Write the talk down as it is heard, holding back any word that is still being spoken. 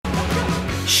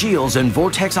Scheels and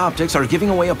Vortex Optics are giving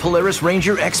away a Polaris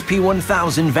Ranger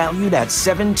XP1000 valued at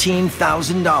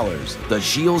 $17,000. The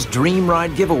Scheels Dream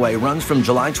Ride giveaway runs from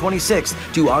July 26th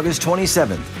to August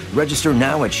 27th. Register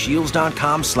now at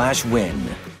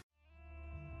scheels.com/win.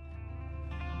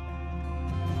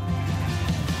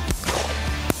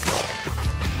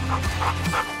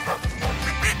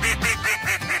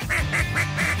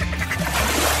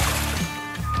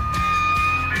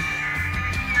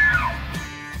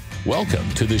 Welcome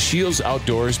to the Scheels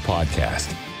Outdoors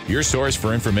Podcast, your source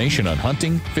for information on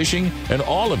hunting, fishing, and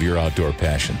all of your outdoor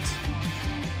passions.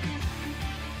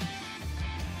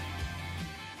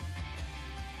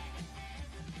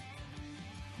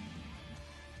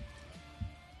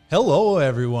 Hello,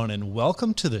 everyone, and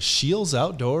welcome to the Scheels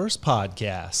Outdoors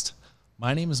Podcast.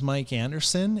 My name is Mike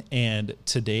Anderson, and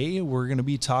today we're going to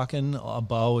be talking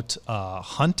about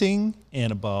hunting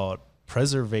and about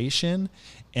preservation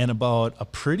and about a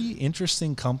pretty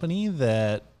interesting company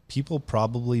that people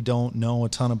probably don't know a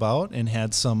ton about and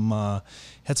had some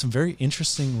very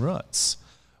interesting roots.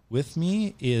 With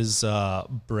me is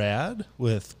Brad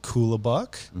with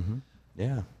Coolabuck. Mm-hmm.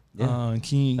 Yeah.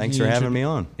 Thanks for having me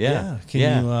on. Yeah.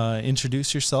 Can you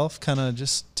introduce yourself? Kind of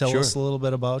just tell us a little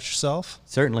bit about yourself.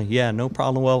 Certainly. Yeah, no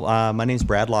problem. Well, my name's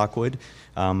Brad Lockwood.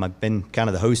 I've been kind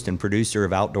of the host and producer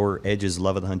of Outdoor Edge's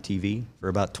Love of the Hunt TV for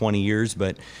about 20 years,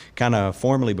 but kind of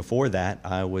formally before that,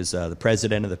 I was the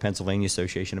president of the Pennsylvania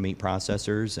Association of Meat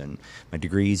Processors, and my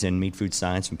degree's in meat food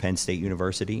science from Penn State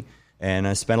University. And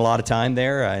I spent a lot of time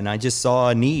there, and I just saw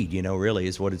a need, really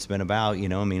is what it's been about.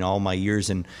 All my years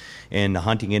in the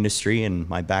hunting industry and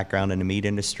my background in the meat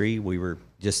industry, we were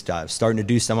just starting to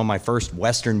do some of my first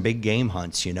Western big game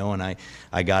hunts, and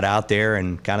I got out there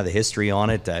and kind of the history on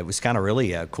it. It was kind of really,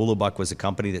 Coolabuck was a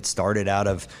company that started out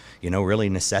of, really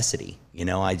necessity.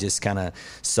 I just kind of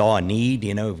saw a need.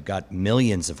 We've got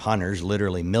millions of hunters,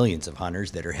 literally millions of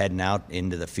hunters that are heading out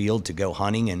into the field to go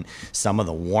hunting in some of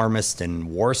the warmest and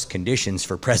worst conditions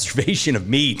for preservation of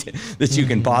meat that you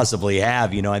can possibly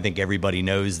have. I think everybody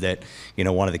knows that,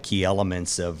 one of the key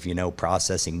elements of,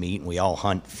 processing meat, and we all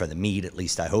hunt for the meat, at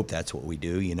least I hope that's what we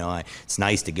do. It's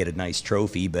nice to get a nice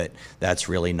trophy, but that's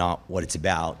really not what it's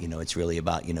about. It's really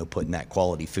about, putting that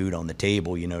quality food on the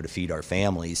table, to feed our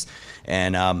families.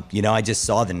 And, I just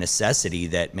saw the necessity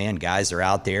that, man, guys are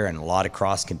out there and a lot of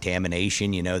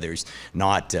cross-contamination. There's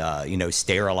not,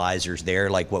 sterilizers there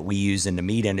like what we use in the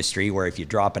meat industry, where if you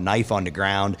drop a knife on the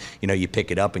ground, you pick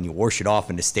it up and you wash it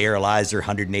off in the sterilizer,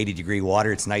 180-degree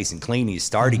water, it's nice and clean, you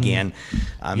start again.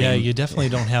 You definitely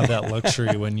don't have that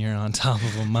luxury when you're on top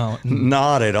of a mountain.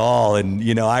 Not at all. And,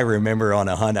 I remember on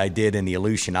a hunt I did in the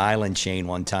Aleutian Island chain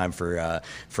one time for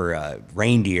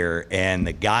reindeer, and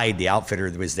the guide, the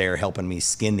outfitter, was there helping me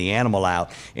skin the animal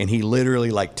out, and he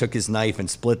literally took his knife and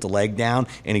split the leg down,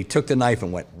 and he took the knife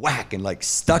and went whack and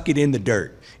stuck it in the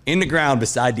dirt, in the ground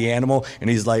beside the animal. And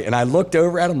he's like, and I looked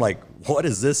over at him like, what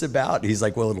is this about? He's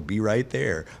like, well, it'll be right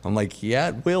there. I'm like, yeah,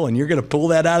 it will. And you're going to pull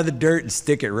that out of the dirt and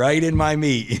stick it right in my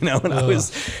meat, And I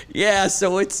was,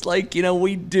 so it's like,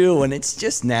 we do, and it's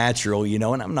just natural,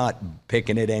 and I'm not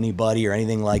picking at anybody or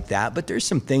anything like that, but there's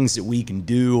some things that we can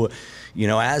do,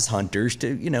 as hunters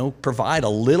to, provide a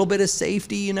little bit of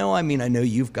safety, I know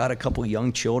you've got a couple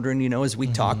young children, as we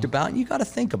talked about, and you got to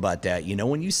think about that,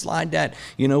 when you slide that,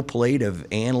 plate of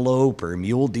antelope or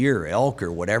mule deer or elk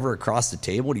or whatever across the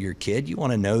table to your kid, you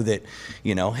want to know that,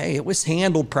 hey, it was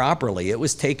handled properly. It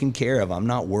was taken care of. I'm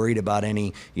not worried about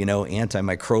any,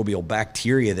 antimicrobial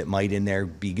bacteria that might be in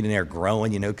there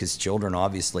growing, because children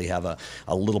obviously have a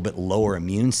little bit lower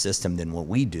immune system than what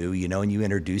we do, and you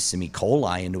introduce some E.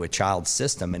 coli into a child's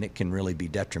system and it can really be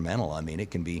detrimental.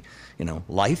 It can be,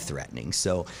 life-threatening.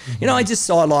 So, I just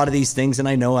saw a lot of these things, and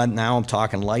I know now I'm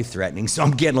talking life-threatening, so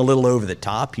I'm getting a little over the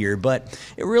top here, but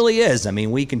it really is.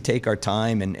 We can take our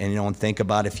time and think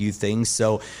about a few things.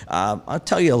 So I'll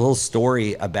tell you a little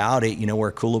story about it,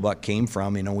 where Coolabuck came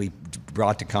from. We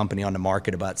brought the company on the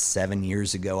market about 7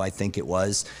 years ago, I think it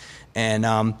was. And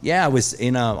I was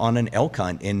on an elk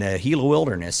hunt in the Gila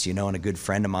Wilderness, and a good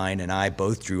friend of mine and I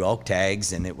both drew elk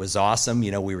tags, and it was awesome.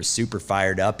 We were super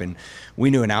fired up, and we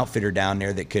knew an outfitter down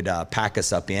there that could pack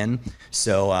us up in.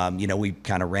 So, we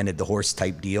kind of rented the horse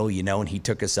type deal, and he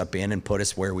took us up in and put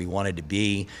us where we wanted to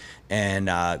be. And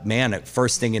man,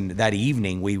 first thing in that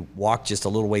evening, we walked just a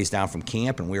little ways down from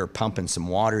camp, and we were pumping some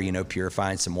water, you know,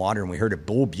 purifying some water, and we heard a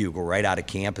bull bugle right out of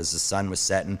camp as the sun was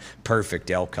setting.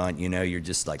 Perfect elk hunt, you know. You're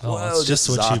just like, whoa, it's just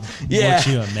what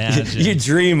you imagine. You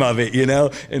dream of it, you know.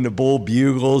 And the bull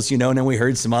bugles, you know. And then we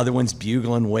heard some other ones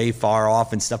bugling way far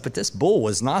off and stuff. But this bull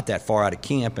was not that far out of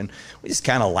camp, and we just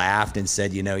kind of laughed and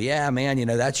said, you know, yeah, man, you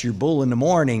know, that's your bull in the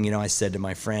morning. You know, I said to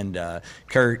my friend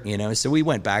Kurt, you know. So we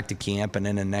went back to camp, and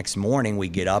then the next morning we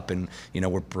get up and, you know,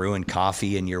 we're brewing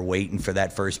coffee and you're waiting for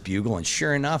that first bugle, and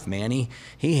sure enough, man, he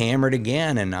hammered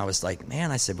again. And I was like,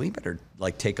 man, I said, we better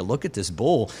like take a look at this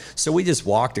bull. So we just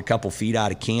walked a couple feet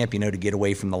out of camp, you know, to get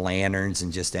away from the lanterns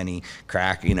and just any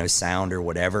crack, you know, sound or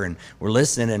whatever. And we're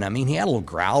listening, and I mean, he had a little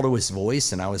growl to his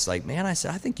voice, and I was like, man, I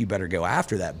said, I think you better go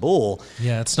after that bull.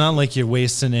 Yeah, it's not like you're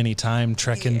wasting any time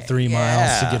trekking 3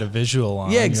 miles to get a visual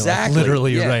on. Yeah, exactly. You're like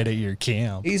literally right at your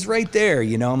camp. He's right there,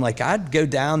 you know. I'm like, I'd go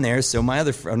down there. So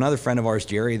another friend of ours,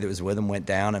 Jerry, that was with him, went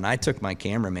down, and I took my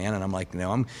cameraman, and I'm like,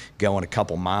 no, I'm going a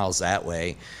couple miles that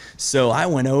way. So I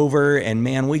went over, and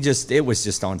man, it was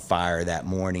just on fire that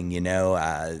morning, you know.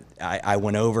 I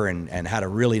went over and had a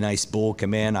really nice bull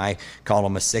come in. I call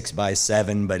him a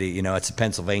 6x7, but you know, it's a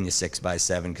Pennsylvania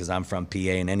 6x7 because I'm from PA,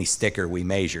 and any sticker we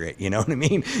measure it, you know what I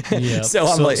mean? Yeah.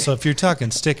 So if you're talking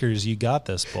stickers, you got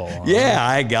this bull. Huh? Yeah,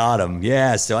 I got him.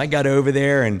 Yeah, so I got over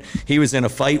there, and he was in a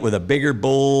fight with a bigger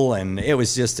bull, and it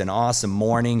was just an awesome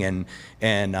morning. And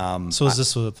so is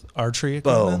this with archery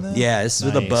bow? Then? Yeah, this is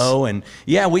with a bow, and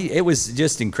yeah, it was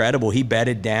just incredible. He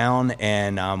bedded down,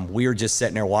 and we were just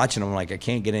sitting there watching him. Like, I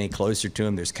can't get any closer to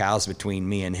him. There's cows between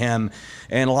me and him,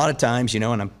 and a lot of times, you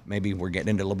know, and maybe we're getting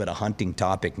into a little bit of hunting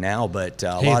topic now, but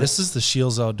this is the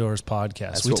Shields Outdoors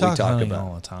podcast. That's we what talk we talk hunting about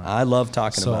all the time. I love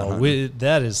talking about hunting.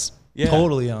 That is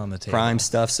totally on the table. Prime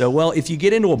stuff. So, well, if you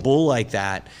get into a bull like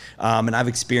that, and I've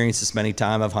experienced this many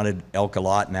times, I've hunted elk a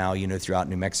lot now, you know, throughout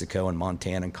New Mexico and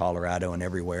Montana and Colorado and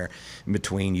everywhere in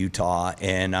between, Utah.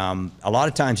 And a lot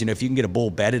of times, you know, if you can get a bull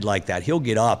bedded like that, he'll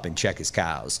get up and check his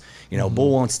cows. You know,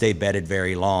 bull won't stay bedded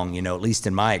very long, you know, at least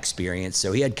in my experience.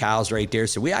 So he had cows right there.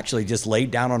 So we actually just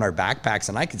laid down on our backpacks,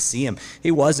 and I could see him.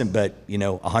 He wasn't but, you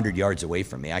know, 100 yards away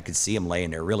from me. I could see him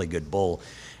laying there, really good bull.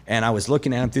 And I was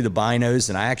looking at him through the binos,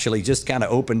 and I actually just kind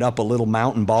of opened up a little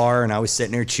mountain bar, and I was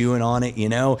sitting there chewing on it, you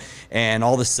know, and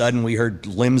all of a sudden we heard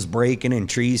limbs breaking and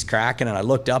trees cracking, and I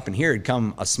looked up, and here had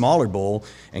come a smaller bull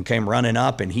and came running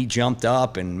up, and he jumped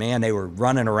up, and man, they were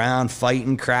running around,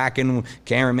 fighting, cracking.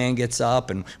 Cameraman gets up,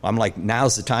 and I'm like,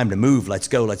 now's the time to move. Let's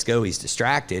go. He's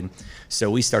distracted. So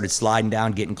we started sliding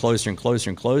down, getting closer and closer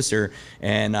and closer,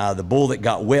 and the bull that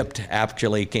got whipped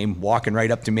actually came walking right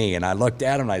up to me, and I looked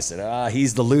at him, and I said,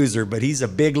 he's the loser, but he's a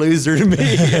big loser to me.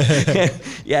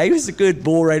 Yeah, he was a good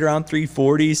bull right around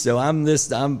 340, so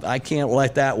I can't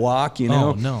let that walk, you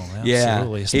know? Oh, no,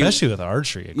 absolutely. Yeah. Especially with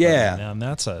archery equipment,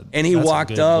 man. And he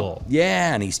walked up, bull.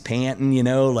 yeah, and he's panting, you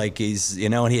know, like he's, you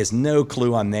know, and he has no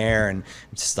clue I'm there, and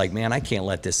I'm just like, man, I can't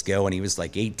let this go. And he was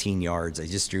like 18 yards. I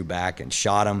just drew back and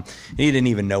shot him. He didn't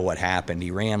even know what happened. He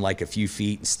ran like a few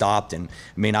feet and stopped, and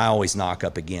I mean, I always knock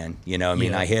up again, you know, I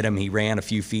mean, I hit him, he ran a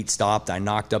few feet, stopped, I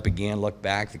knocked up again, looked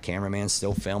back, the cameraman's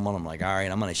still filming. I'm like, all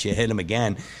right, I'm going to hit him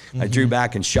again. I drew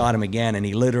back and shot him again, and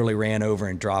he literally ran over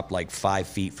and dropped like 5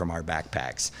 feet from our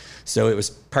backpacks. So it was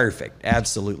perfect,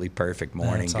 absolutely perfect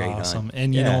morning. That's great awesome. hunt.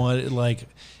 And you know what, like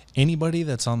anybody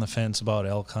that's on the fence about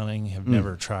elk hunting, have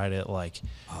never tried it, like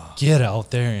get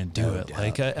out there and do it. Doubt.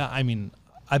 Like, I mean,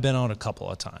 I've been out a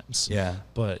couple of times. Yeah.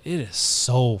 But it is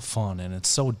so fun, and it's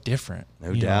so different.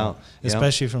 No doubt.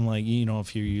 Especially from, like, you know,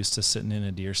 if you're used to sitting in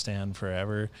a deer stand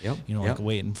forever, you know, like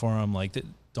waiting for them. Like,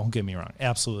 don't get me wrong.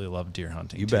 Absolutely love deer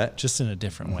hunting. You bet. Just in a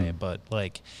different way. But,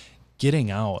 like,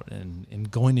 getting out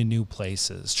and going to new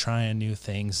places, trying new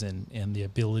things, and the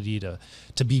ability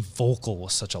to be vocal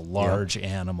with such a large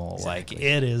animal. Exactly. Like,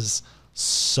 it is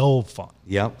so fun.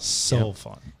 So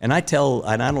fun. And I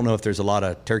don't know if there's a lot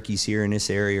of turkeys here in this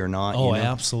area or not. Oh, you know?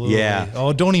 Absolutely. Yeah.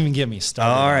 Oh, don't even get me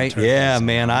started. All right. Yeah,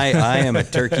 man. I am a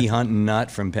turkey hunting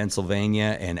nut from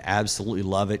Pennsylvania and absolutely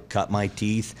love it. Cut my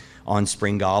teeth on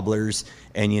spring gobblers.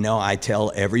 And, you know, I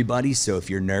tell everybody, so if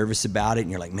you're nervous about it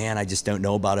and you're like, man, I just don't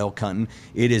know about elk hunting,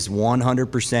 it is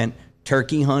 100%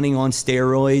 turkey hunting on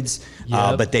steroids,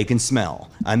 but they can smell.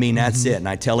 I mean, that's it. And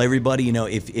I tell everybody, you know,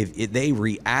 if they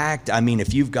react, I mean,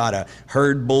 if you've got a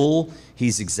herd bull,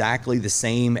 he's exactly the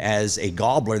same as a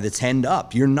gobbler that's henned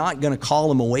up. You're not going to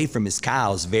call him away from his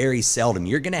cows very seldom.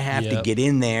 You're going to have to get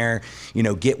in there, you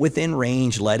know, get within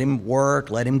range, let him work,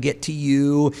 let him get to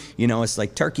you. You know, it's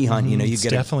like turkey hunting, you know, it's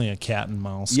definitely a cat and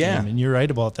mouse game. And you're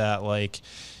right about that. Like,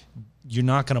 you're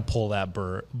not going to pull that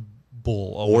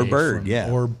bull away bird,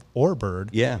 or bird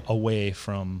Yeah. away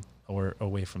from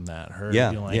that herd.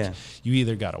 Yeah, You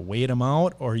either got to wait them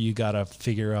out or you got to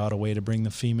figure out a way to bring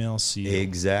the female seal.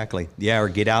 Exactly. Yeah, or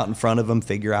get out in front of them,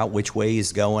 figure out which way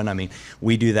he's going. I mean,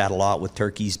 we do that a lot with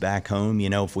turkeys back home.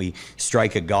 If we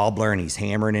strike a gobbler and he's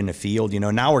hammering in the field,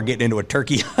 now we're getting into a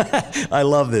turkey. I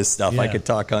love this stuff. Yeah. I could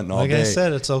talk hunting all day. Like I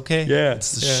said, it's okay. Yeah,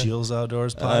 it's the Shields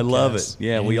Outdoors podcast. I love it.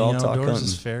 Yeah, we all talk outdoors hunting.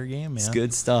 is fair game, man. It's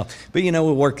good stuff. But, we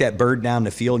work that bird down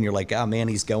the field, and you're like, oh, man,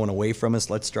 he's going away from us.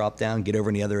 Let's drop down, get over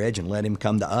on the other edge, and let him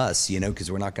come to us,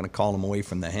 because we're not going to call him away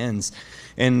from the hens.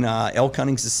 And elk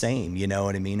hunting's the same, you know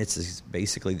what I mean? It's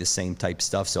basically the same type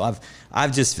stuff. So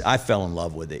I fell in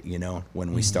love with it,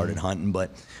 when we started hunting.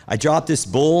 But I dropped this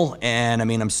bull, and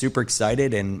I'm super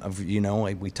excited. And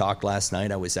we talked last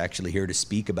night. I was actually here to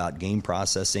speak about game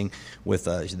processing with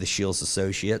the Shields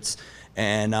Associates.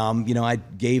 And,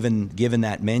 I'd given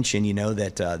that mention,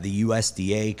 that the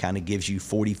USDA kind of gives you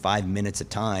 45 minutes of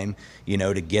time,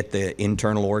 to get the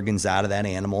internal organs out of that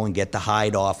animal and get the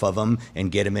hide off of them and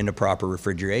get them into proper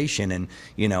refrigeration. And,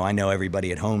 I know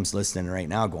everybody at home's listening right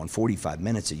now going, 45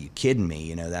 minutes? Are you kidding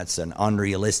me? That's an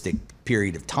unrealistic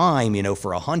period of time,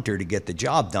 for a hunter to get the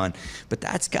job done. But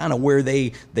that's kind of where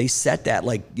they set that,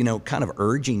 kind of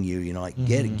urging you,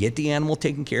 get the animal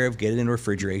taken care of, get it in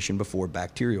refrigeration before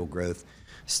bacterial growth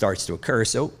starts to occur.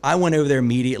 So I went over there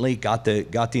immediately, got the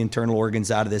internal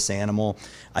organs out of this animal.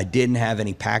 I didn't have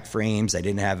any pack frames. I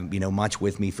didn't have, much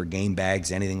with me for game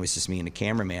bags. Anything was just me and the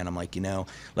cameraman. I'm like,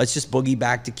 let's just boogie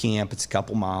back to camp. It's a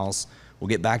couple miles. We'll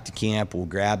get back to camp. We'll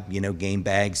grab, game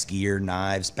bags, gear,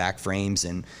 knives, back frames,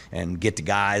 and get the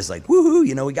guys like,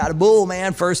 woohoo, we got a bull,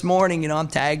 man. First morning, I'm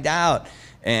tagged out.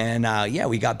 And,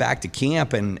 we got back to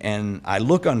camp, and I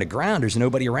look on the ground. There's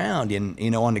nobody around.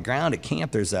 And, on the ground at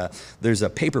camp, there's a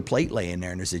paper plate laying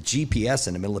there, and there's a GPS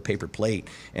in the middle of the paper plate.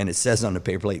 And it says on the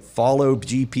paper plate, follow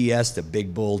GPS to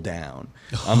Big Bull down.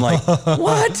 I'm like,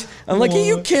 what? I'm like, are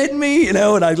you kidding me? And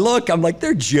I look, I'm like,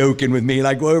 they're joking with me. And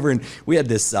I go over, and we had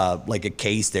this, like a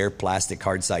case there, plastic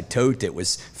hard side tote that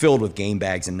was filled with game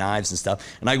bags and knives and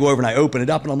stuff. And I go over and I open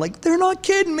it up, and I'm like, they're not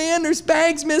kidding, man. There's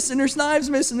bags missing, there's knives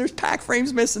missing, there's pack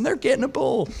frames missing. They're getting a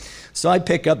bull. So I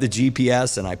pick up the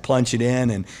GPS and I plunge it in,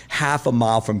 and half a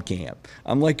mile from camp.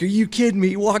 I'm like, are you kidding me?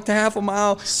 You walked a half a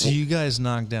mile? So you guys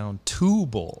knocked down 2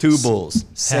 bulls. 2 bulls,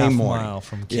 same morning. Half mile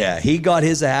from camp. Yeah, he got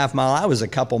his a half mile. I was a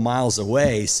couple miles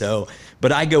away.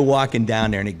 But I go walking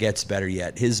down there, and it gets better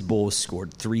yet. His bull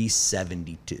scored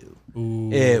 372.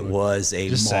 Ooh, it was a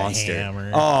just monster. A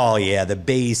hammer. Oh yeah, the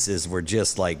bases were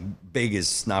just like big as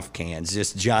snuff cans,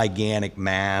 just gigantic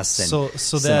mass. And so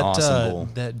it's that an awesome bull.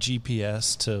 that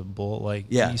GPS to bull,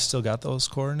 yeah. You still got those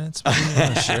coordinates? You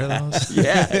want to share those?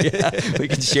 yeah, we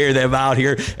can share them out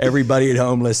here. Everybody at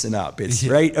home, listen up. It's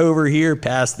right over here,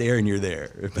 past there, and you're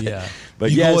there.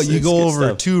 But you go over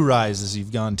stuff. 2 rises,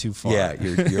 you've gone too far. Yeah,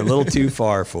 you're a little too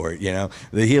far for it.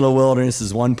 The Gila Wilderness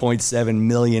is 1.7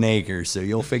 million acres, so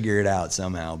you'll figure it out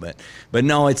somehow. But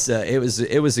no, it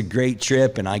was a great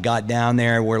trip, and I got down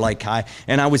there. We're like high,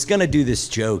 and I was gonna do this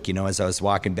joke, as I was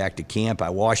walking back to camp.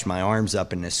 I washed my arms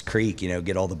up in this creek,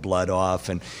 get all the blood off,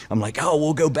 and I'm like, oh,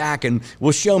 we'll go back and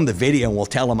we'll show him the video, and we'll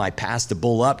tell him I passed the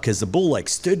bull up, because the bull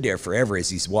stood there forever as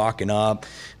he's walking up.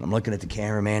 And I'm looking at the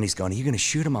cameraman. He's going, are you gonna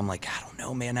shoot him? I'm like, I don't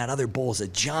know, man. That other bull's a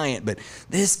giant, but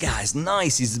this guy's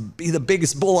nice. He's the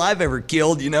biggest bull I've ever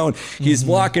killed, and he's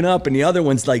walking up, and the other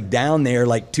one's down there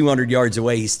 200 yards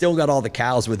away. He's still got all the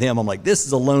cows with him. I'm like, this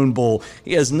is a lone bull.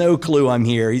 He has no clue I'm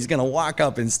here. He's gonna walk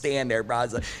up and stand there, bro.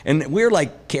 And we're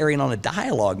carrying on a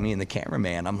dialogue, me and the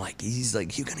cameraman. I'm like, he's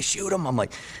like, you gonna shoot him? I'm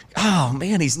like, oh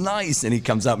man, he's nice. And he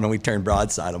comes up, and we turn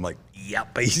broadside. I'm like,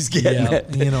 yep, he's getting it.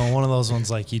 One of those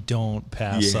ones you don't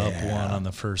pass up one on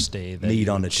the first day that meat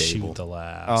you on the shoot table. The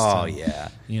last. Oh yeah,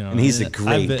 and he's a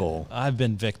great bull. I've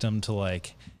been victim to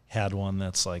had one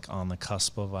that's on the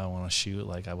cusp of I want to shoot.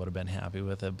 I would have been happy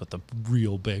with it, but the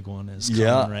real big one is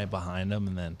coming right behind him,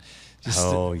 and then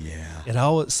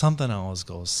something always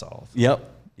goes south. Yep.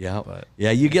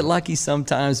 You get lucky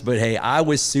sometimes, but hey, I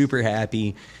was super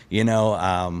happy.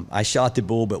 I shot the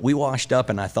bull, but we washed up,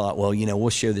 and I thought, well, we'll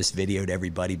show this video to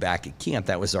everybody back at camp.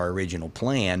 That was our original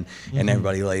plan. And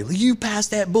everybody you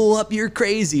passed that bull up, you're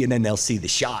crazy. And then they'll see the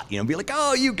shot, be like,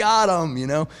 oh, you got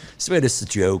him, So it's a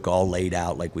joke all laid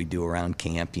out like we do around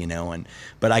camp,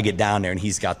 but I get down there, and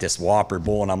he's got this whopper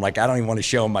bull, and I'm like, I don't even want to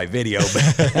show him my video,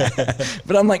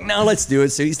 but I'm like, no, let's do it.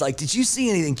 So he's like, did you see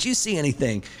anything? Did you see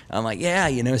anything? I'm like, yeah,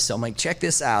 so I'm like, check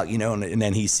this out, and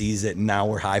then he sees it, and now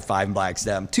we're high-fiving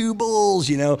Blackstep. 2 bulls,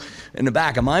 in the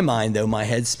back of my mind, though, my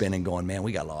head's spinning going, man,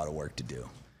 we got a lot of work to do.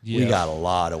 We got a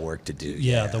lot of work to do.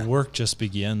 Yeah, the work just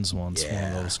begins once one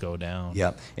of those go down.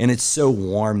 Yep. And it's so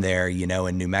warm there, you know,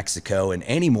 in New Mexico and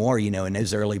anymore, you know, in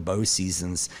those early bow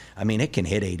seasons. I mean, it can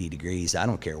hit 80 degrees. I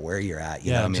don't care where you're at.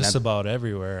 You know, I mean, just about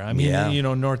everywhere. I mean, you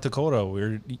know, North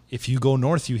Dakota, if you go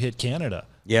north, you hit Canada.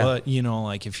 Yeah. But, you know,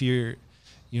 like if you're,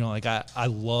 you know, like I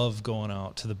love going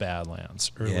out to the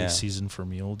Badlands early season for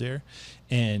mule deer.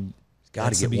 And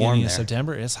got to get the warm beginning there. of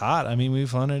September. It's hot. I mean, we've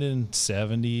hunted in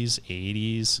 70s,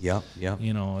 80s. Yep.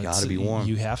 You know, got to be warm.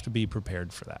 You have to be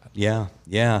prepared for that. Yeah.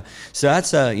 So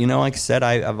that's you know, like I said,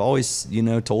 I've always, you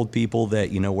know, told people that,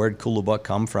 you know, where'd Kula Buck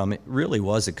come from? It really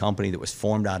was a company that was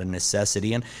formed out of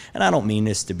necessity, and I don't mean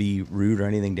this to be rude or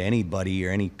anything to anybody or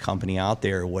any company out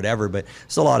there or whatever, but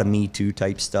there's a lot of Me Too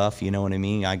type stuff. You know what I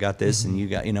mean? I got this, and you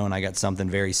got, you know, and I got something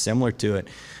very similar to it.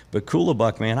 But Kula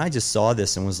Buck, man, I just saw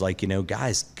this and was like, you know,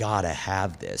 guys gotta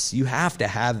have this. You have to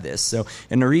have this. So,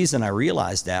 and the reason I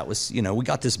realized that was, you know, we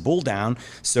got this bull down,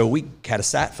 so we had a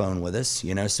sat phone with us,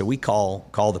 you know, so we call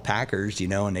the Packers, you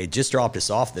know, and they just dropped us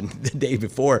off the day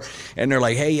before, and they're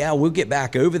like, hey, yeah, we'll get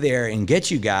back over there and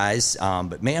get you guys,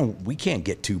 but man, we can't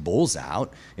get 2 bulls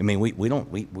out. I mean, we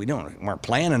weren't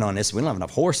planning on this. We don't have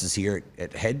enough horses here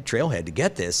at Trailhead to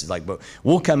get this. It's like, but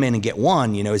we'll come in and get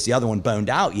one. You know, is the other one boned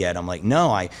out yet? I'm like,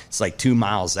 no, it's like 2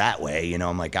 miles that way. You know,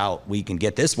 I'm like, we can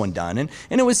get this one done. And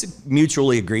it was a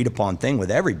mutually agreed upon thing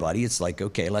with everybody. It's like,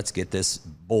 okay, let's get this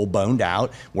bull boned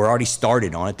out. We're already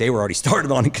started on it. They were already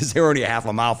started on it because they're already a half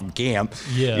a mile from camp.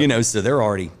 Yeah. You know, so they're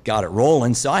already got it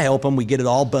rolling. So I help them. We get it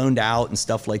all boned out and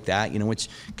stuff like that, you know, which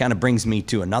kind of brings me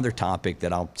to another topic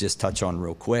that I'll just touch on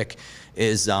real quick.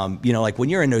 Is, you know, like when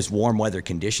you're in those warm weather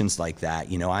conditions like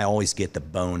that, you know, I always get the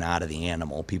bone out of the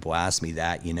animal. People ask me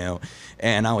that, you know,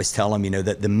 and I always tell them, you know,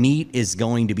 that the meat is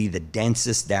going to be the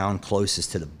densest down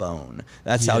closest to the bone.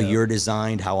 That's how you're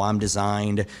designed, how I'm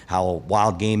designed, how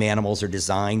wild game animals are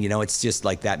designed. You know, it's just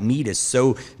like that meat is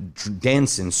so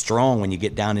dense and strong when you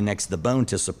get down in next to the bone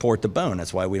to support the bone.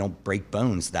 That's why we don't break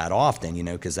bones that often, you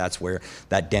know, because that's where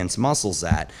that dense muscle's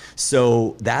at.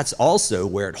 So that's also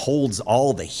where it holds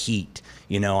all the heat.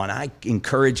 You know, and I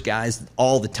encourage guys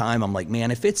all the time. I'm like,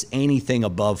 man, if it's anything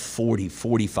above 40,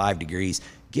 45 degrees,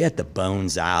 get the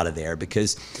bones out of there,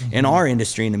 because in our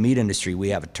industry, in the meat industry, we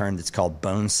have a term that's called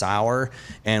bone sour.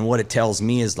 And what it tells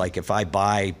me is, like, if I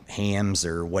buy hams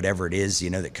or whatever it is, you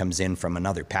know, that comes in from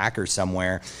another packer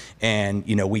somewhere, and,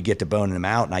 you know, we get to boning them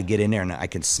out, and I get in there and I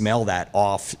can smell that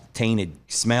off tainted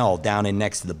smell down in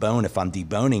next to the bone. If I'm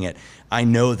deboning it, I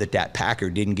know that packer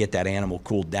didn't get that animal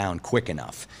cooled down quick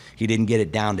enough. He didn't get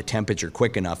it down to temperature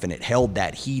quick enough, and it held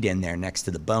that heat in there next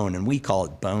to the bone, and we call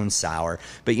it bone sour.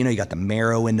 But, you know, you got the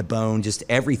marrow in the bone, just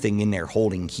everything in there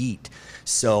holding heat.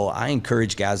 So I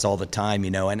encourage guys all the time,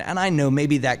 you know, and I know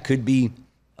maybe that could be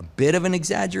a bit of an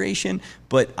exaggeration,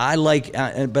 but I like,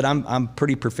 but I'm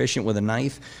pretty proficient with a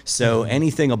knife. So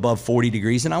anything above 40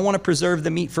 degrees, and I want to preserve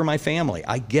the meat for my family,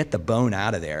 I get the bone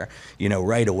out of there, you know,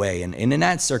 right away. And in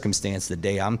that circumstance, the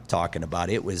day I'm talking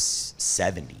about, it was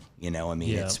 70. You know, I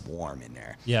mean, it's warm in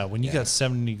there. Yeah, when you got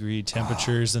 70-degree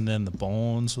temperatures and then the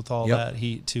bones with all that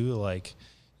heat too, like,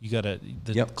 you got to,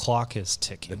 the clock is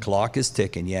ticking. The clock is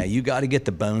ticking, yeah. You got to get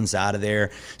the bones out of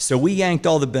there. So we yanked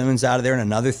all the bones out of there. And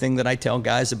another thing that I tell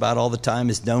guys about all the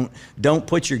time is don't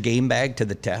put your game bag to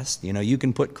the test. You know, you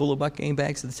can put Kula Buck game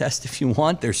bags to the test if you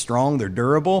want. They're strong, they're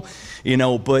durable, you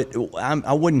know, but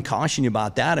I wouldn't caution you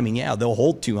about that. I mean, yeah, they'll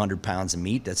hold 200 pounds of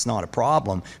meat. That's not a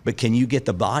problem. But can you get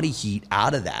the body heat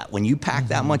out of that? When you pack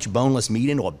that much boneless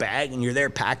meat into a bag and you're there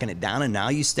packing it down, and now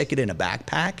you stick it in a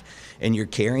backpack and you're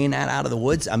carrying that out of the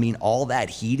woods, I mean, all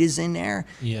that heat is in there.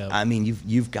 Yeah. I mean,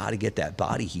 you've got to get that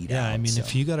body heat out. Yeah, I mean,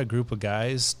 if you got a group of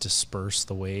guys, disperse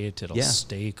the weight. It'll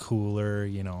stay cooler,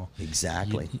 you know.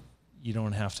 Exactly. You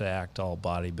don't have to act all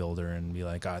bodybuilder and be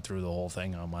like, I threw the whole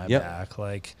thing on my back.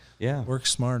 Like, work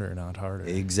smarter, not harder.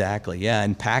 Exactly, yeah.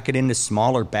 And pack it into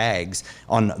smaller bags.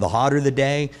 On the hotter the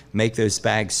day, make those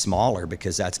bags smaller,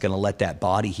 because that's going to let that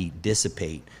body heat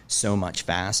dissipate so much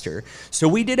faster. So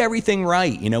we did everything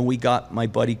right. You know, we got my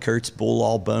buddy Kurt's bull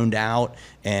all boned out,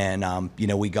 and you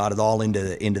know, we got it all into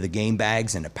the game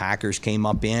bags, and the packers came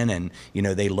up in, and, you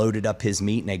know, they loaded up his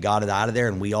meat and they got it out of there,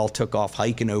 and we all took off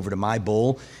hiking over to my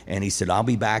bull, and he said, I'll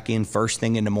be back in first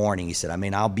thing in the morning. He said, I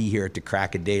mean, I'll be here at the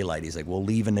crack of daylight. He's like, we'll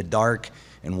leave in the dark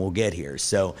and we'll get here.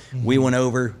 So we went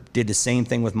over, did the same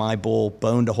thing with my bull,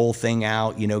 boned the whole thing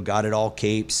out, you know, got it all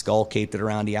caped, skull caped it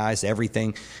around the eyes,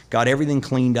 everything, got everything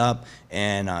cleaned up,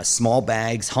 and small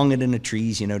bags, hung it in the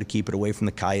trees, you know, to keep it away from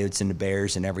the coyotes and the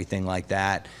bears and everything like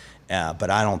that.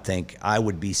 But I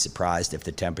would be surprised if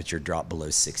the temperature dropped below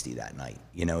 60 that night.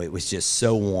 You know, it was just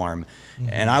so warm,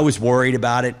 and I was worried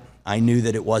about it. I knew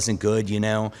that it wasn't good, you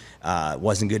know. It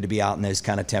wasn't good to be out in those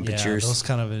kind of temperatures. Yeah, those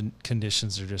kind of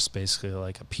conditions are just basically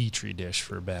like a petri dish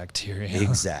for bacteria.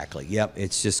 Exactly. Yep.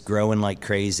 It's just growing like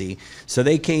crazy. So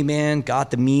they came in, got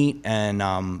the meat, and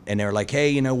they were like, hey,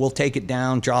 you know, we'll take it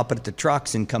down, drop it at the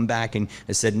trucks, and come back. And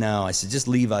I said, no. I said, just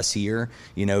leave us here.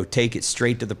 You know, take it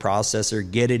straight to the processor,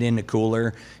 get it in the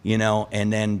cooler, you know,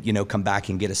 and then, you know, come back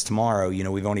and get us tomorrow. You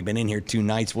know, we've only been in here 2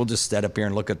 nights. We'll just sit up here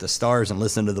and look at the stars and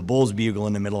listen to the bulls bugle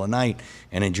in the middle of the night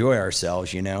and enjoy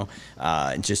ourselves, you know,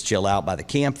 and just chill out by the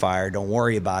campfire. Don't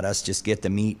worry about us. Just get the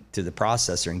meat to the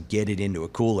processor and get it into a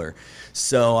cooler.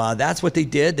 So that's what they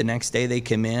did. The next day they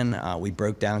came in. We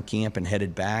broke down camp and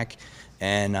headed back.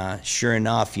 And sure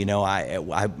enough, you know,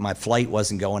 my flight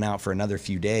wasn't going out for another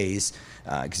few days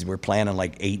because we're planning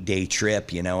like 8-day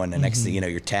trip, you know, and the next thing, you know,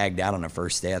 you're tagged out on the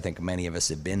first day. I think many of us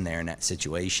have been there in that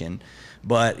situation.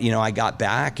 But, you know, I got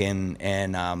back and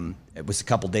it was a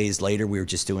couple days later. We were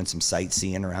just doing some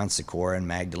sightseeing around Socorro and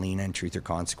Magdalena and Truth or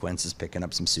Consequences, picking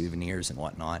up some souvenirs and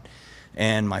whatnot.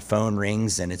 And my phone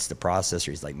rings and it's the processor.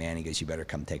 He's like, man, he goes, you better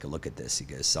come take a look at this. He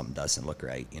goes, something doesn't look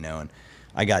right, you know. And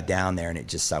I got down there and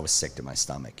I was sick to my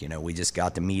stomach. You know, we just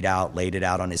got the meat out, laid it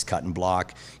out on his cutting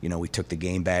block. You know, we took the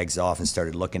game bags off and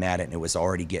started looking at it, and it was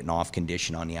already getting off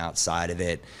condition on the outside of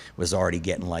it. Was already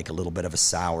getting like a little bit of a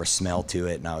sour smell to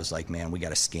it. And I was like, man, we got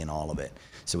to skin all of it.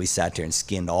 So we sat there and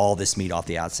skinned all this meat off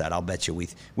the outside. I'll bet you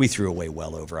we threw away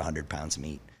well over 100 pounds of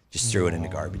meat. Just threw it in the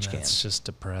garbage can. It's just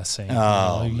depressing.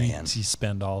 Oh, you know, man. You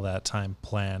spend all that time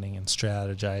planning and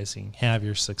strategizing, have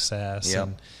your success,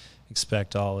 and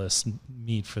expect all this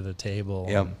meat for the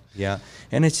table. Yeah.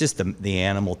 And it's just the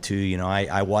animal too. You know,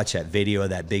 I watch that video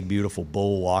of that big, beautiful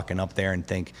bull walking up there and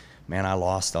think, man, I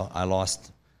wasted.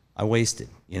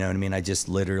 You know what I mean? I just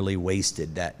literally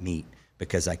wasted that meat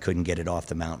because I couldn't get it off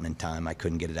the mountain in time. I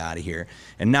couldn't get it out of here.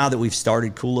 And now that we've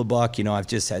started Coolabuck, you know, I've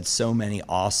just had so many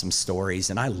awesome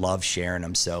stories, and I love sharing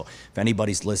them. So if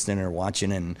anybody's listening or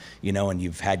watching and, you know, and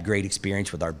you've had great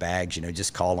experience with our bags, you know,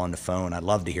 just call on the phone. I'd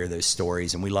love to hear those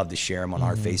stories, and we love to share them on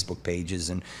our Facebook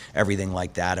pages and everything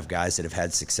like that of guys that have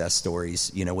had success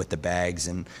stories, you know, with the bags,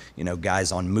 and, you know,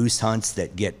 guys on moose hunts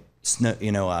that get,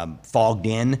 fogged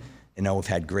in. You know, we've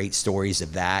had great stories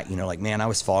of that. You know, like, man, I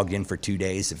was fogged in for 2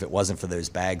 days. If it wasn't for those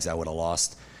bags, I would have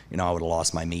lost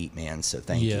my meat, man. So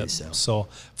thank you. So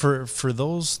for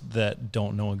those that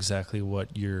don't know exactly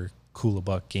what your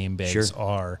Coolabuck game bags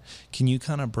are, can you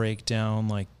kind of break down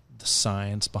like the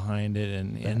science behind it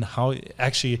and how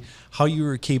you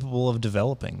were capable of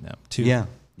developing them too?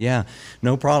 Yeah,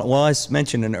 no problem. Well, I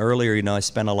mentioned it earlier, you know, I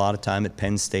spent a lot of time at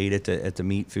Penn State at the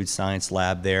Meat Food Science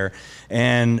Lab there.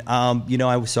 And, you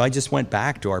know, so I just went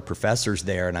back to our professors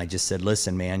there and I just said,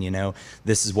 listen, man, you know,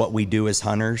 this is what we do as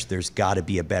hunters. There's got to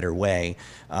be a better way.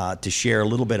 To share a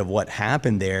little bit of what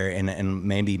happened there, and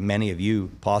maybe many of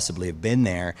you possibly have been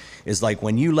there, is like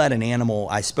when you let an animal,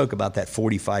 I spoke about that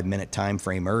 45-minute time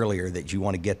frame earlier, that you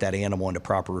want to get that animal into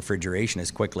proper refrigeration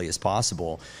as quickly as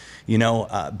possible. You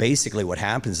know, basically what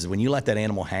happens is when you let that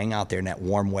animal hang out there in that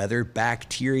warm weather,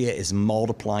 bacteria is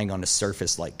multiplying on the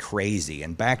surface like crazy.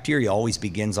 And bacteria always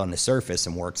begins on the surface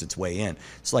and works its way in.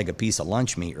 It's like a piece of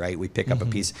lunch meat, right? We pick up a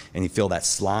piece and you feel that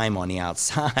slime on the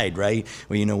outside, right?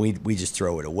 Well, you know, we just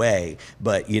throw it away.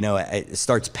 But, you know, it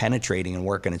starts penetrating and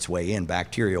working its way in.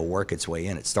 Bacteria will work its way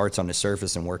in. It starts on the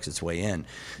surface and works its way in.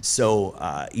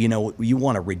 So, you know, you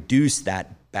want to reduce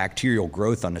that bacterial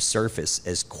growth on the surface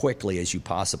as quickly as you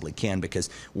possibly can, because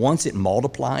once it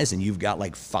multiplies and you've got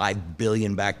like 5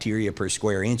 billion bacteria per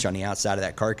square inch on the outside of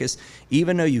that carcass,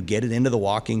 even though you get it into the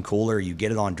walk-in cooler, you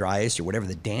get it on dry ice or whatever,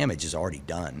 the damage is already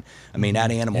done. I mean,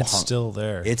 that animal... It's still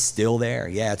there. It's still there.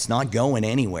 Yeah, it's not going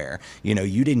anywhere. You know,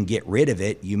 you didn't get rid of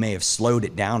it. You may have slowed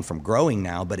it down from growing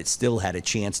now, but it still had a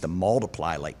chance to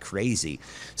multiply like crazy.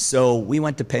 So we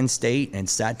went to Penn State and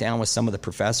sat down with some of the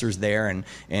professors there,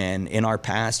 and in our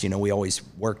past, you know, we always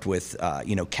worked with,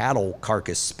 you know, cattle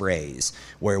carcass sprays,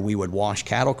 where we would wash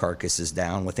cattle carcasses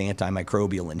down with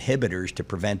antimicrobial inhibitors to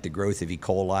prevent the growth of E.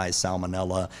 coli,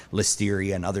 Salmonella,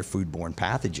 Listeria, and other foodborne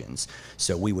pathogens.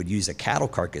 So we would use a cattle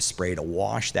carcass spray to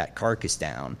wash that carcass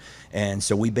down. And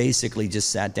so we basically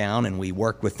just sat down and we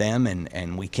worked with them,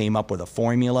 and we came up with a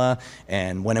formula.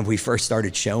 And when we first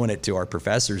started showing it to our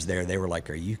professors there, they were like,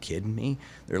 "Are you kidding me?"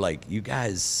 They're like, "You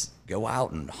guys go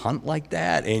out and hunt like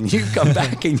that, and you come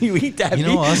back and you eat that meat?" You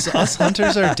know, us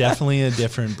hunters are definitely a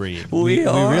different breed. We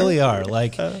really are.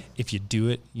 Like, if you do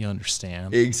it, you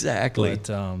understand. Exactly. But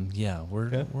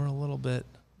we're a little bit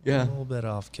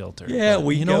off kilter. Yeah,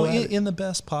 but, in the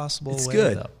best possible way.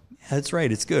 Good. Though. That's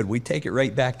right. It's good. We take it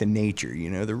right back to nature,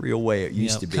 the real way it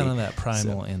used to be. Kind of that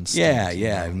primal instinct.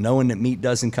 Yeah. Knowing that meat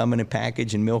doesn't come in a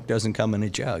package and milk doesn't come in a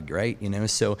jug, right?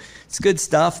 So it's good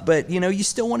stuff, but, you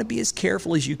still want to be as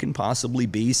careful as you can possibly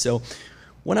be. So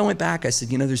when I went back, I said,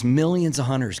 there's millions of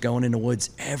hunters going in the woods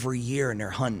every year, and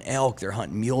they're hunting elk, they're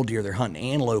hunting mule deer, they're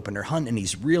hunting antelope, and they're hunting in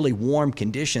these really warm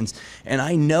conditions. And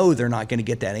I know they're not going to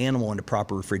get that animal into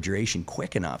proper refrigeration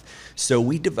quick enough. So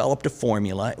we developed a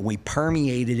formula, and we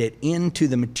permeated it into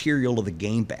the material of the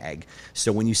game bag.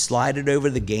 So when you slide it over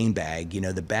the game bag,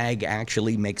 the bag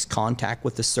actually makes contact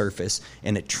with the surface,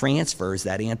 and it transfers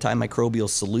that antimicrobial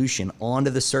solution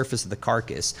onto the surface of the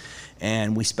carcass.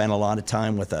 And we spent a lot of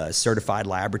time with a certified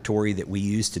laboratory that we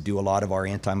used to do a lot of our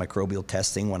antimicrobial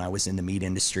testing when I was in the meat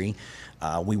industry.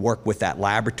 We worked with that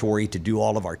laboratory to do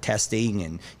all of our testing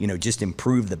and, just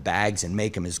improve the bags and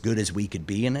make them as good as we could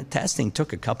be. And the testing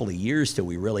took a couple of years till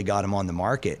we really got them on the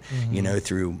market,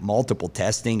 through multiple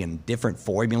testing and different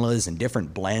formulas and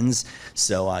different blends.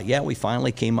 So, we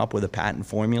finally came up with a patent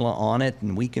formula on it,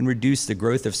 and we can reduce the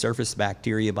growth of surface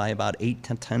bacteria by about 8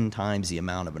 to 10 times the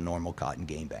amount of a normal cotton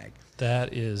game bag.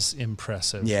 That is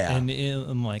impressive. Yeah.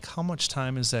 And like, how much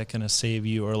time is that going to save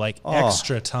you, or like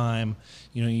extra time?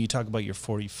 You talk about your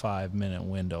 45-minute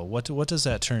window. What does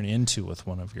that turn into with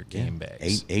one of your game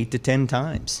bags? 8 to 10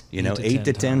 times. 8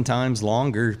 to 10 times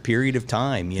longer period of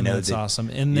time. That's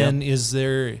awesome. And then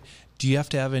do you have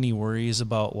to have any worries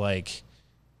about like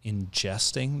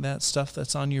ingesting that stuff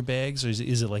that's on your bags, or is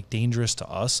it like dangerous to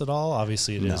us at all?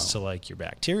 Obviously, it is to like your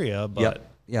bacteria, but. Yep.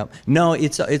 Yeah, no,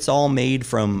 it's all made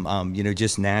from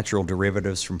just natural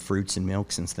derivatives from fruits and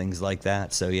milks and things like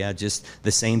that. So yeah, just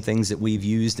the same things that we've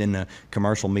used in the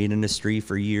commercial meat industry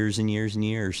for years and years and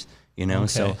years. Okay.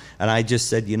 So, and I just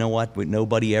said, what? But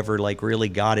nobody ever like really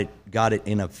got it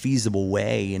in a feasible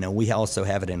way. We also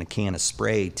have it in a can of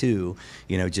spray too.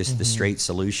 Just the straight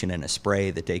solution in a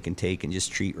spray that they can take and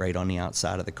just treat right on the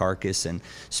outside of the carcass and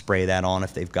spray that on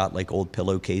if they've got like old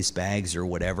pillowcase bags or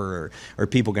whatever, or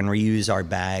people can reuse our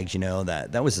bags.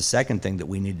 That was the second thing that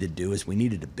we needed to do, is we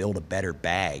needed to build a better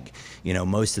bag.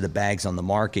 Most of the bags on the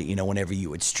market, whenever you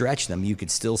would stretch them, you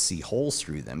could still see holes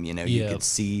through them. You could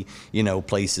see,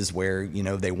 places where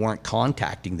they weren't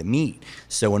contacting the meat.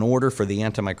 So in order for the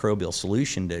antimicrobial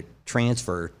solution to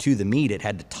transfer to the meat, it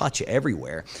had to touch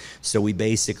everywhere. So we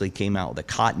basically came out with a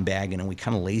cotton bag, and then we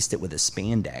kind of laced it with a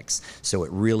spandex, so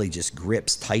it really just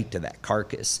grips tight to that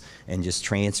carcass and just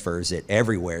transfers it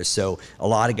everywhere. So a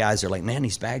lot of guys are like, man,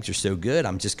 these bags are so good,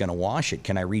 I'm just going to wash it.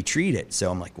 Can I retreat it?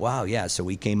 So I'm like, wow, yeah. So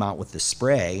we came out with the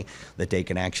spray that they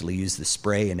can actually use the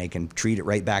spray, and they can treat it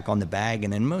right back on the bag.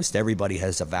 And then most everybody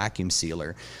has a vacuum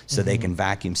sealer, so they can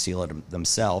vacuum seal it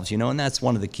themselves, and that's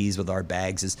one of the keys with our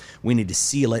bags, is we need to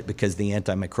seal it because the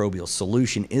antimicrobial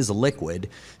solution is a liquid.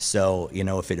 So,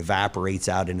 if it evaporates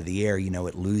out into the air,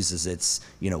 it loses its,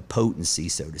 potency,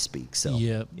 so to speak. So,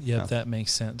 Yep, that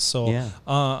makes sense. So,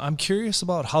 I'm curious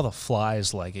about how the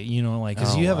flies like it,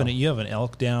 because you have an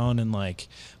elk down, and like,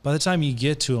 by the time you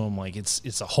get to them, like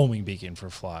it's a homing beacon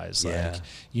for flies. Yeah. Like,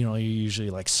 you're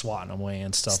usually like swatting them away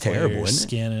and stuff. It's terrible, you're isn't it?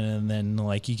 scanning, and then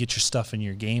like you get your stuff in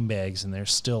your game bags, and they're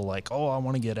still like, oh, I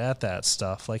want to get at that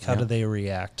stuff. Like, how do they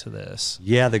react to this?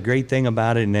 Yeah, the great thing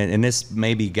about it, and this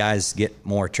maybe guys get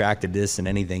more attracted to this than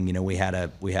anything. We had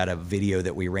a video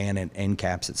that we ran at end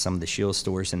caps at some of the Shield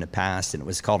stores in the past, and it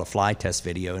was called a fly test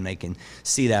video, and they can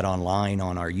see that online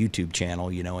on our YouTube channel.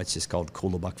 It's just called Cool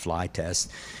the Buck Fly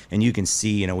Test, and you can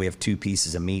see, we have two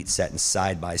pieces of meat set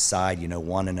side by side,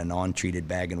 one in a non-treated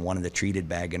bag and one in the treated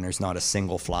bag, and there's not a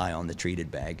single fly on the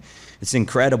treated bag. It's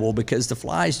incredible because the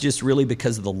flies, just really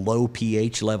because of the low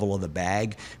pH level of the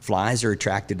bag, flies are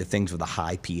attracted to things with a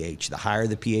high pH. The higher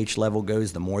the pH level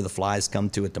goes, the more the flies come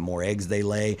to it, the more eggs they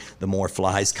lay, the more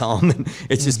flies come. And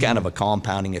it's just kind of a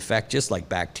compounding effect, just like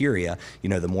bacteria.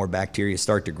 The more bacteria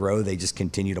start to grow, they just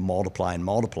continue to multiply and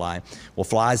multiply. Well,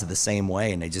 flies are the same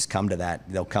way, and they just come to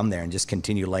that. They'll come there and just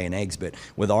continue laying eggs. But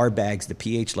with our bags, the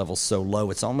pH level's so low,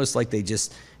 it's almost like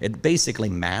it basically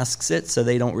masks it, so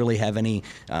they don't really have any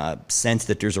sense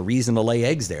that there's a reason to lay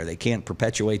eggs there. They can't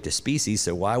perpetuate the species,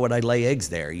 so why would I lay eggs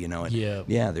there?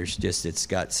 It's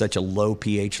got such a low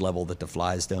pH level that the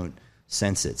flies don't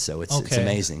sense it, so it's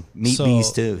amazing.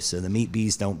 Bees too, so the meat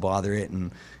bees don't bother it,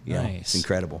 and it's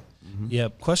incredible. Mm-hmm. Yeah,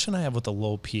 question I have with the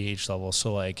low pH level,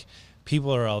 so like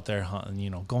people are out there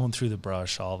hunting, going through the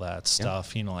brush, all that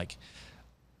stuff, like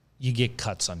you get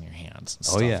cuts on your hands and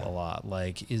Oh, stuff yeah. a lot.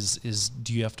 Like,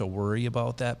 do you have to worry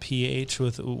about that pH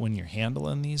when you're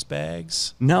handling these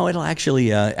bags? No, it'll actually,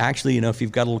 if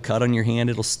you've got a little cut on your hand,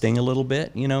 it'll sting a little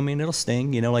bit. It'll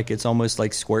sting. Like it's almost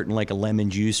like squirting like a lemon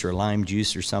juice or lime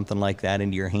juice or something like that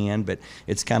into your hand. But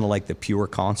it's kind of like the pure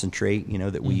concentrate,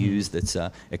 that we use that's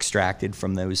extracted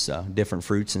from those different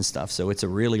fruits and stuff. So it's a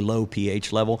really low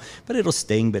pH level, but it'll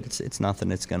sting. But it's nothing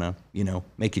that's gonna,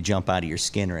 make you jump out of your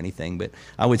skin or anything. But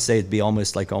I would say it'd be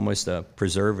almost a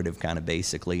preservative kind of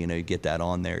basically. You get that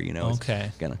on there. Okay.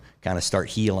 It's gonna kind of start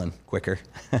healing quicker.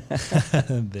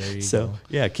 There you go.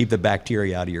 Yeah, keep the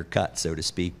bacteria out of your cut, so to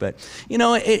speak. But,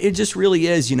 it just really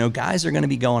is, guys are going to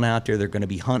be going out there. They're going to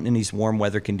be hunting in these warm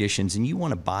weather conditions, and you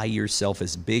want to buy yourself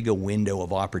as big a window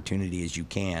of opportunity as you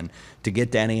can to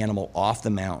get that animal off the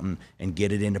mountain and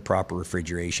get it into proper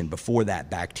refrigeration before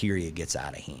that bacteria gets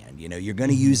out of hand. You're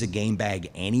going to use a game bag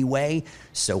anyway,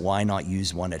 so why not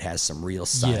use one that has some real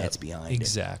science behind it?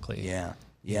 Exactly. Yeah.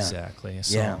 Exactly.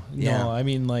 So, no, I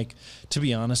mean, like, to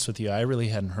be honest with you, I really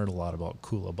hadn't heard a lot about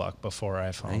Kula Buck before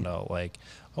I found out, like,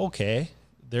 okay,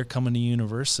 they're coming to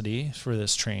university for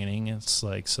this training. It's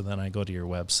like, so then I go to your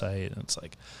website and it's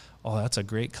like, oh, that's a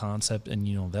great concept.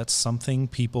 And, that's something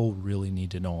people really need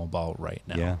to know about right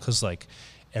now. Yeah. Because, like,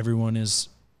 everyone is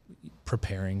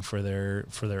preparing for their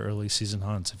early season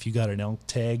hunts. If you got an elk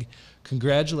tag,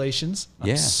 congratulations.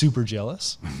 I'm super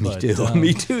jealous. Me too.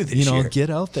 Me too this year. Get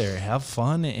out there, have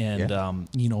fun, and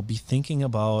be thinking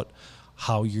about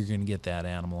how you're going to get that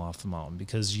animal off the mountain,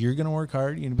 because you're going to work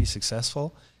hard, you're going to be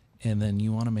successful, and then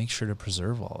you want to make sure to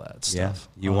preserve all that stuff.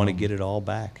 Yeah. You want to get it all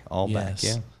back. Back.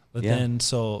 Yeah. But then,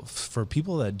 so for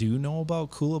people that do know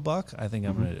about Kula Buck, I think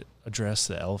I'm going to address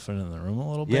the elephant in the room a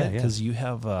little bit, because you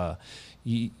have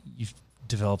you've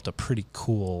developed a pretty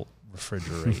cool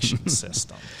refrigeration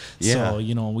system. Yeah. So,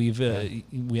 we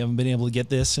haven't been able to get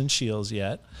this in Shields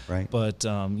yet. Right. But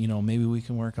maybe we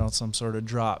can work out some sort of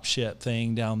drop ship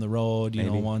thing down the road,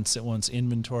 once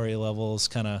inventory levels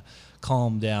kind of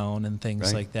calm down and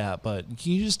things like that. But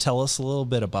can you just tell us a little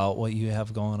bit about what you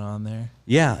have going on there?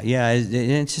 Yeah.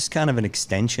 It's just kind of an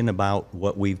extension about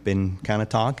what we've been kind of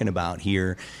talking about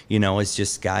here. It's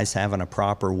just guys having a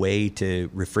proper way to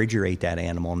refrigerate that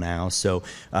animal now. So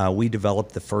we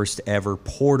developed the first ever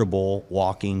portable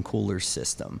walk-in cooler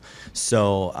system.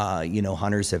 So,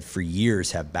 hunters have for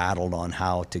years have battled on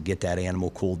how to get that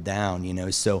animal cooled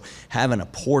down, So having a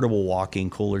portable walk-in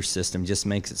cooler system just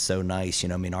makes it so nice.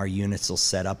 Our units will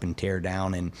set up and tear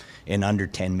down in under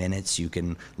 10 minutes. You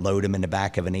can load them in the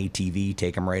back of an ATV,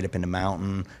 take them right up in the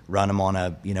mountain, run them on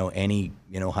any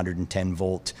 110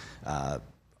 volt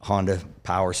Honda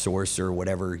power source or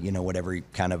whatever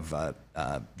kind of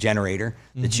generator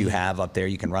that you have up there.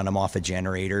 You can run them off a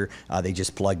generator. They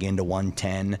just plug into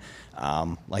 110.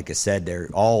 Like I said, they're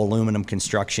all aluminum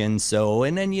construction. So,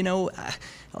 and then,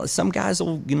 some guys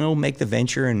will, make the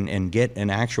venture and get an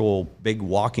actual big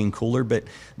walk-in cooler, but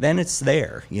then it's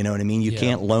there. You know what I mean? You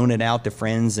can't loan it out to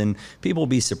friends, and people will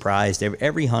be surprised.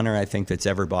 Every hunter, I think, that's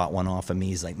ever bought one off of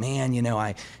me is like, man,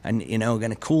 I'm going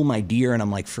to cool my deer. And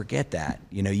I'm like, forget that.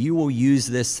 You will use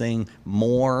this thing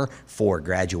more for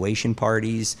graduation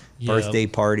parties, birthday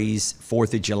parties,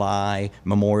 4th of July,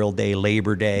 Memorial Day,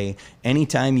 Labor Day,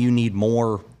 anytime you need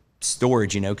more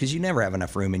storage, because you never have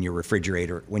enough room in your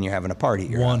refrigerator when you're having a party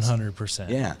at your 100%.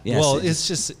 Yeah. Well, it's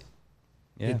just,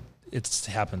 it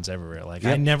happens everywhere. Like,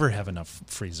 I never have enough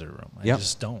freezer room. I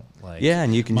just don't. Like,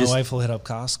 and you can my wife will hit up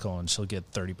Costco and she'll get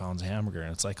 30 pounds of hamburger,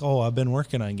 and it's like, oh, I've been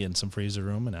working on getting some freezer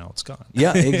room and now it's gone.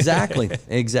 Yeah, exactly.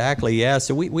 Exactly. Yeah.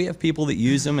 So we have people that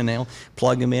use them and they'll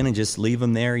plug them in and just leave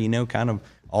them there, kind of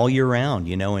all year round,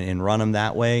 and run them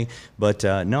that way. But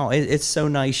no, it's so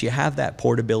nice. You have that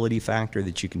portability factor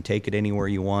that you can take it anywhere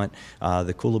you want.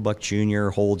 The Kula Buck Junior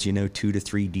holds, 2 to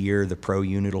 3 deer. The Pro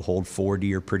unit will hold 4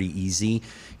 deer pretty easy.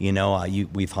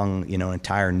 We've hung, an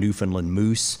entire Newfoundland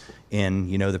moose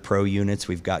in, the Pro units.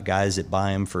 We've got guys that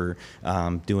buy them for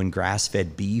doing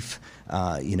grass-fed beef,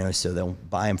 so they'll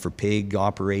buy them for pig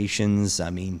operations. I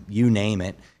mean, you name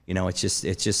it. It's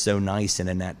just so nice, and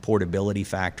in that portability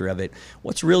factor of it,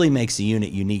 what's really makes the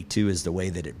unit unique too is the way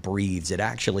that it breathes.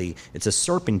 It's a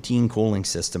serpentine cooling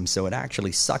system, so it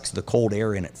actually sucks the cold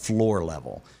air in at floor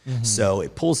level. Mm-hmm. So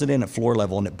it pulls it in at floor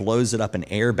level and it blows it up an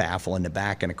air baffle in the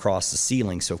back and across the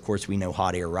ceiling. So of course we know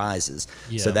hot air rises.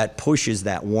 Yeah. So that pushes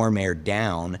that warm air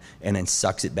down and then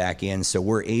sucks it back in. So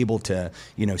we're able to,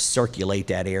 circulate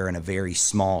that air in a very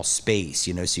small space,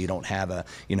 so you don't have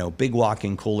big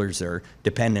walk-in coolers are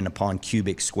dependent upon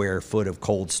cubic square foot of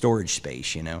cold storage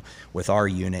space. With our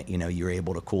unit, you're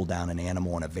able to cool down an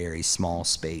animal in a very small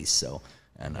space. So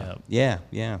And Yeah,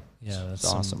 it's that's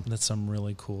awesome. That's some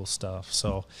really cool stuff.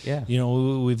 So, Yeah.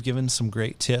 We've given some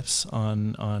great tips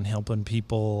on helping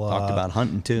people. Talked about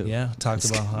hunting too. Yeah, talked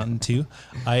about hunting too.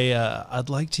 I'd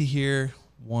like to hear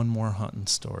one more hunting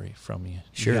story from you.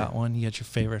 Sure. You got one? You got your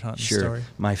favorite hunting Sure. story?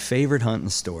 My favorite hunting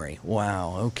story.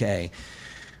 Wow. Okay.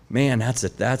 Man, that's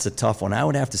a tough one. I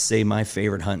would have to say my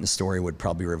favorite hunting story would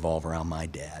probably revolve around my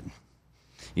dad.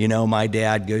 My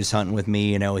dad goes hunting with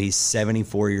me. He's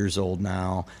 74 years old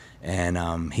now,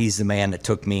 and he's the man that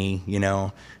took me,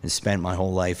 and spent my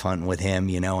whole life hunting with him,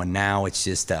 and now it's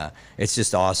just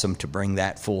awesome to bring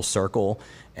that full circle.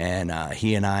 And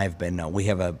he and I have been, we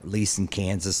have a lease in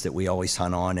Kansas that we always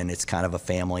hunt on, and it's kind of a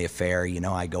family affair.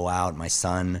 I go out, my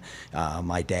son,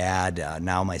 my dad,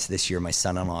 now this year my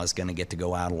son-in-law is going to get to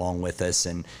go out along with us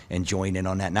and join in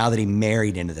on that. Now that he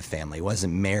married into the family, he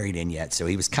wasn't married in yet, so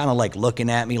he was kind of like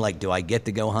looking at me like, do I get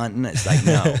to go hunting? It's like,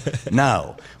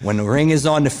 no. When the ring is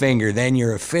on the finger, then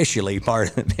you're officially part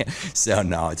of the family. So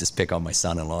no, I just pick on my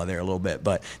son-in-law there a little bit.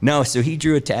 But no, so he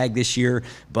drew a tag this year.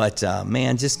 But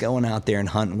man, just going out there and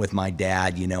hunting with my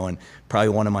dad, and probably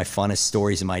one of my funnest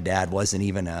stories of my dad wasn't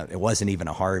even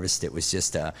a harvest. It was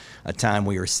just a time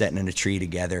we were sitting in a tree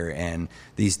together, and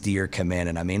these deer come in,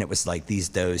 and I mean, it was like these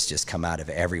does just come out of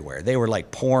everywhere. They were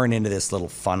like pouring into this little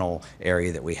funnel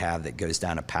area that we have that goes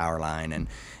down a power line,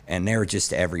 and they were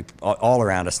just all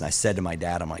around us. And I said to my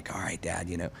dad, I'm like, all right, Dad,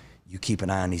 you keep an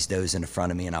eye on these does in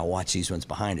front of me, and I'll watch these ones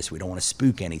behind us. We don't want to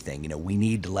spook anything. We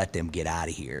need to let them get out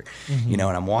of here. Mm-hmm. And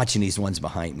I'm watching these ones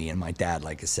behind me, and my dad,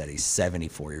 like I said, he's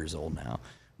 74 years old now.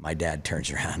 My dad turns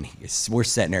around. We're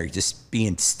sitting there just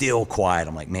being still quiet.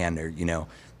 I'm like, man,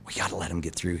 we got to let them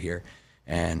get through here.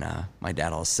 And my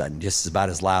dad all of a sudden, just about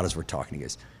as loud as we're talking, he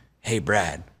goes, hey,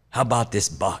 Brad, how about this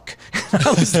buck?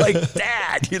 I was like,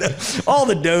 Dad, all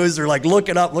the does are like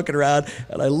looking up, looking around,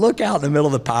 and I look out in the middle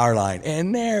of the power line,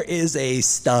 and there is a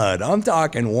stud. I'm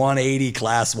talking 180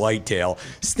 class whitetail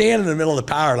standing in the middle of the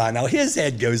power line. Now his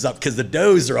head goes up because the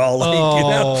does are all like,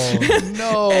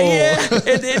 no.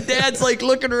 and then Dad's like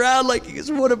looking around like, he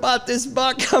goes, what about this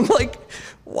buck? I'm like,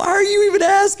 why are you even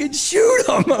asking? Shoot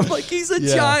him. I'm like, he's a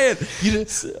giant.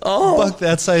 Buck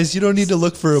that size, you don't need to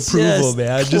look for approval,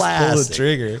 man. Just pull the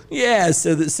trigger. Yeah,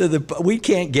 so we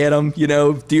can't get him.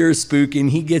 Deer is spooking.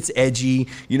 He gets edgy.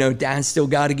 Dad still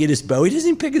got to get his bow. He doesn't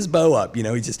even pick his bow up. He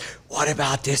just, what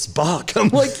about this buck? I'm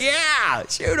like, yeah,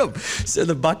 shoot him. So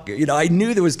the buck, I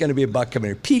knew there was going to be a buck coming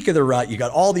here. Peak of the rut. You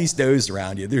got all these does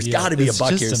around you. There's got to be a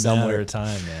buck here somewhere. It's just a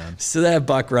matter of time, man. So that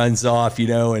buck runs off,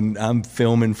 and I'm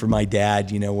filming for my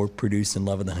dad. We're producing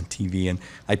Love of the Hunt TV, and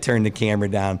I turn the camera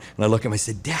down, and I look at him. I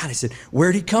said, Dad,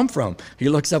 where'd he come from? He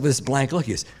looks up with this blank look.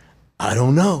 He goes, I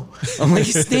don't know. I'm like,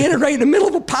 he's standing right in the middle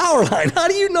of a power line. How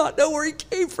do you not know where he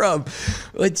came from?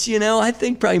 But, I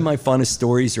think probably my funnest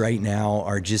stories right now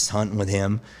are just hunting with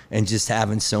him and just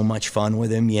having so much fun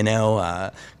with him,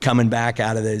 coming back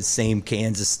out of the same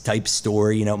Kansas type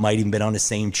store, it might even been on the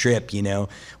same trip,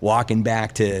 walking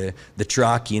back to the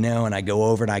truck, and I go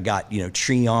over and I got,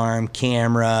 tree arm,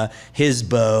 camera, his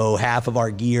bow, half of our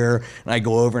gear. And I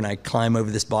go over and I climb over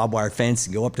this barbed wire fence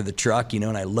and go up to the truck, and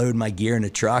I load my gear in the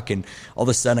truck, and all of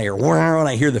a sudden I hear, and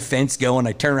I hear the fence go, and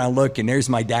I turn around and look, and there's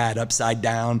my dad upside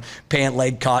down, pant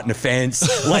leg caught in the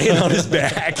fence, laying on his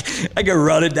back. I go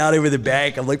running down over the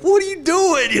bank. I'm like, what are you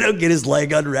doing? Get his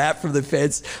leg unwrapped from the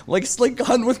fence. I'm like, it's like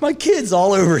hunting with my kids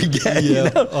all over again. Yeah.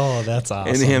 Oh, that's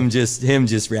awesome. And him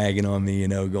just ragging on me,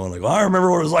 going like, well, I remember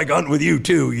what it was like hunting with you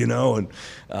too, and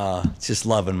just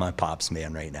loving my pops,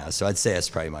 man, right now. So I'd say that's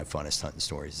probably my funnest hunting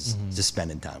stories, is just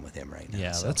spending time with him right now.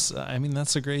 Yeah, so.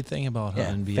 that's a great thing about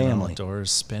hunting, being family.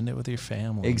 Outdoors. Spend it with your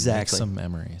family. Exactly. Make some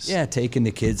memories. Yeah, taking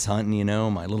the kids hunting,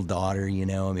 my little daughter,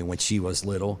 when she was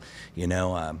little,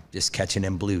 just catching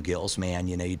them bluegills, man,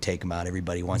 you take them out.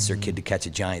 Everybody wants their kid to catch a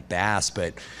giant bass,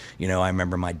 but, I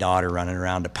remember my daughter running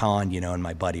around the pond, and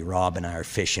my buddy Rob and I are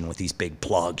fishing with these big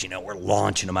plugs, we're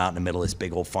launching them out in the middle of this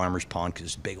big old farmer's pond because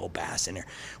there's a big old bass in there.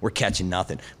 We're catching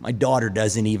nothing. My daughter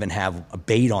doesn't even have a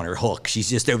bait on her hook. She's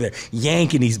just over there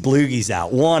yanking these bluegies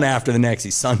out, one after the next,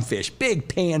 these sunfish, big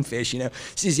panfish,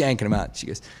 She's yanking them out. She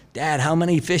goes, Dad, how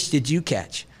many fish did you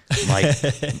catch? I'm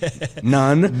like,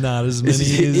 none. Not as many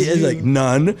as you. Like,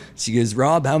 none. She goes,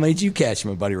 Rob, how many did you catch?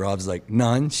 My buddy Rob's like,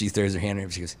 none. She throws her hand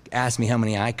up. She goes, ask me how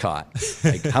many I caught.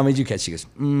 Like, how many did you catch? She goes,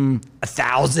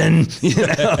 1,000.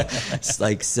 It's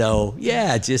like, so,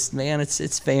 yeah, just, man,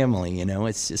 it's family,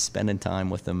 It's just spending time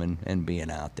with them and being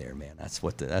out there, man. That's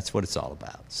what it's all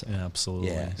about. So. Yeah, absolutely.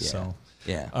 Yeah. So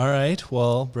Yeah. All right.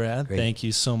 Well, Brad, Great. thank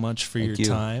you so much for your you.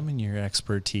 time and your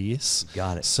expertise. You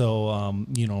got it. So,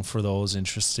 for those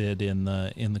interested in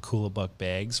the Coolabuck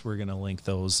bags, we're going to link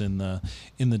those in the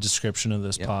description of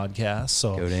this podcast.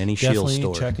 So go to any Scheels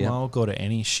store. Check them out. Go to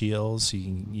any Scheels.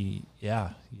 You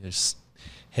just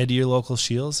head to your local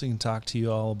Scheels. They can talk to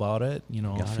you all about it.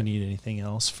 If you need anything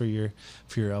else for your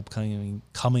upcoming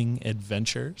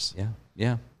adventures.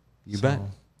 Yeah. You bet.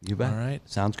 You bet. All right.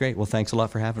 Sounds great. Well, thanks a lot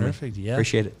for having me. Perfect. Yeah.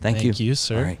 Appreciate it. Thank you. Thank you,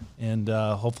 sir. All right. And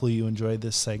hopefully you enjoyed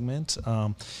this segment.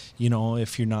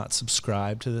 If you're not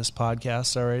subscribed to this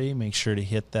podcast already, make sure to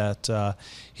hit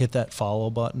that follow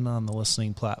button on the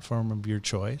listening platform of your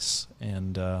choice.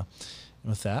 And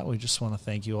with that, we just want to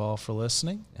thank you all for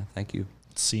listening. Yeah. Thank you.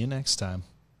 See you next time.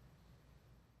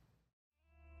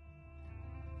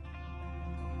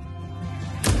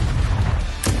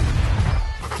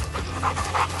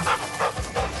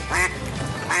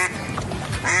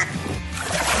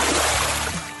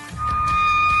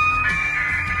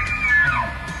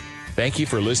 Thank you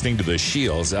for listening to the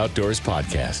Scheels Outdoors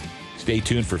Podcast. Stay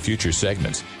tuned for future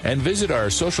segments and visit our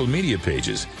social media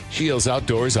pages, Scheels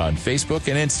Outdoors on Facebook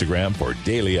and Instagram for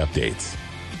daily updates.